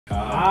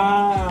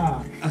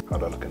Ah! How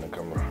do I look in the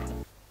camera?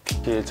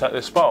 Can you take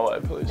the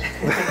spotlight, please?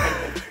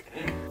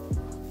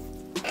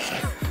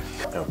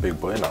 You're a big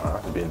boy now, huh?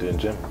 You've been doing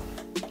gym.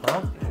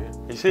 Huh?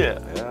 You see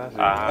it?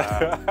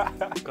 Yeah.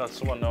 God,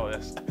 someone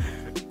noticed.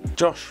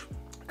 Josh.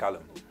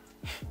 Callum.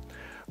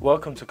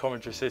 Welcome to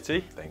Coventry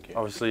City. Thank you.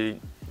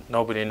 Obviously,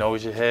 nobody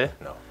knows you here.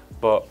 No.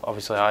 But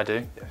obviously I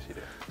do. Yes, you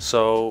do.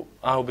 So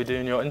I'll be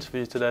doing your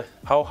interview today.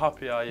 How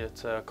happy are you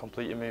to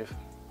complete your move?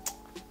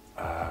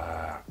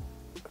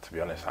 To be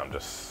honest,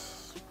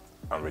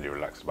 I'm really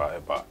relaxed about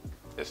it, but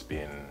it's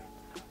been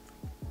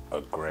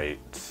a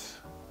great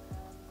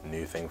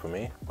new thing for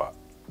me. But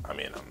I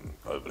mean, I'm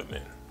over the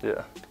moon.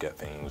 Yeah. To get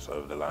things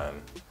over the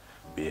line,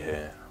 be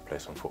here, play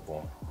some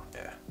football.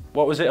 Yeah.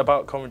 What was it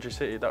about Coventry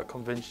City that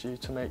convinced you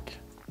to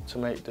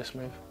make this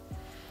move?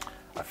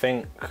 I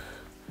think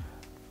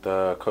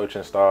the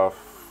coaching staff,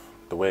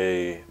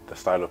 the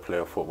style of play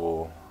of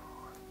football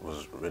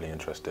was really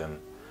interesting.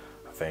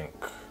 I think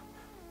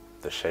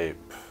the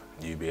shape,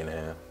 you being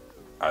here,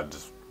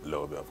 adds a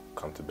little bit of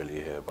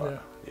comfortability here,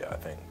 but yeah, I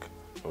think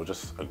it was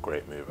just a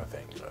great move, I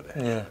think, you know,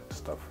 the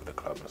stuff with the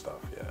club and stuff,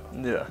 yeah.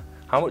 Yeah.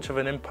 How much of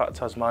an impact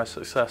has my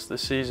success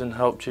this season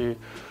helped you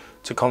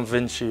to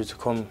convince you to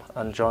come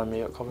and join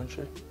me at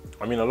Coventry?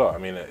 I mean, a lot. I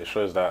mean, it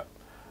shows that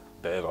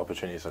there is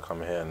opportunities to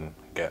come here and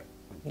get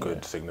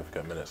good,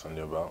 significant minutes on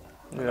your belt.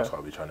 And that's what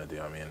I'll be trying to do.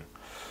 I mean,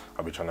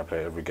 I'll be trying to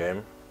play every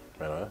game,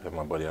 you know, if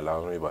my body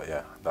allows me, but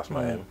yeah, that's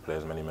my aim, play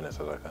as many minutes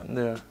as I can.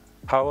 Yeah.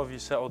 How have you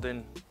settled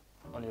in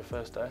on your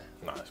first day?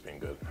 No, it's been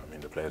good. I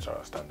mean, the players are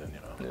outstanding, you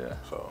know. Yeah.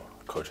 So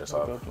coaching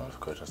staff I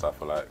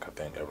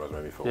think everyone's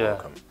ready for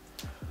welcome.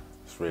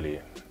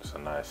 It's a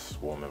nice,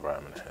 warm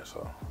environment here,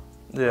 so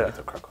ready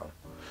to crack on.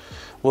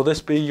 Will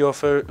this be your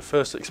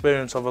first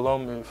experience of a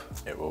loan move?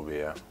 It will be,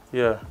 yeah.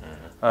 Yeah.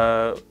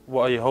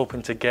 What are you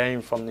hoping to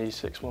gain from these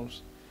 6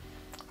 months?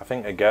 I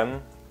think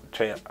again,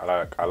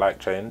 I like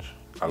change.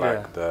 I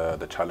like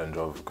the challenge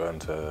of going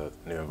to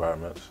new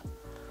environments.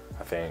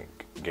 I think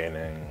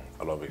gaining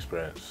a lot of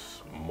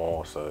experience,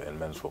 more so in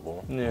men's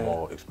football,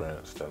 more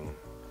experience than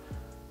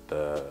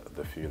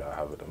the few that I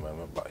have at the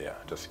moment. But yeah,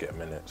 just get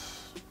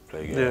minutes,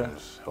 play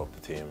games, help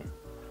the team,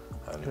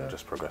 and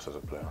just progress as a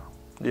player.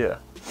 Yeah.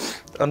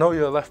 I know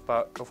you're a left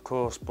back, of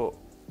course, but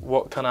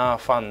what can our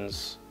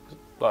fans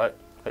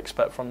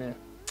expect from you?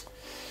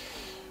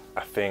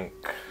 I think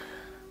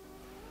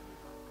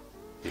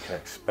you can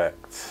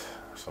expect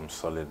some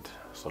solid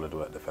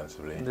work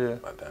defensively,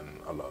 but then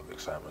a lot of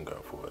excitement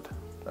going forward.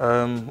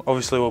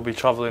 Obviously, we'll be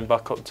travelling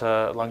back up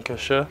to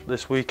Lancashire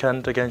this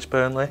weekend against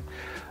Burnley.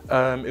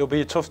 It'll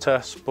be a tough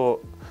test, but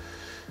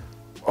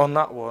on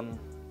that one,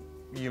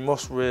 you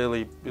must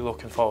really be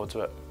looking forward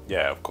to it.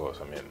 Yeah, of course.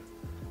 I mean,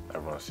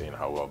 everyone's seen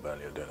how well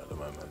Burnley are doing at the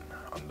moment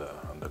under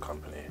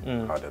company,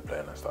 how they're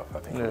playing and stuff. I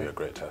think it'll be a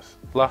great test.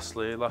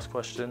 Lastly, last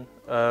question.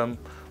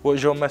 What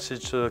is your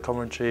message to the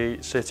Coventry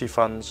City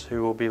fans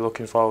who will be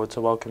looking forward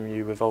to welcome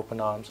you with open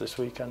arms this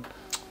weekend?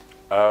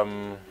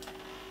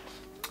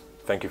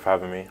 Thank you for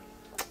having me.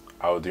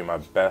 I will do my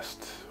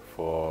best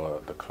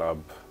for the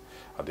club.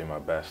 I'll do my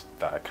best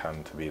that I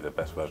can to be the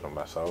best version of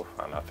myself,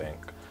 and I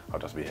think I'll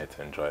just be here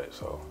to enjoy it.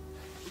 So,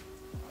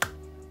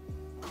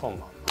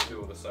 come on.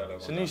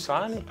 It's a new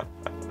signing.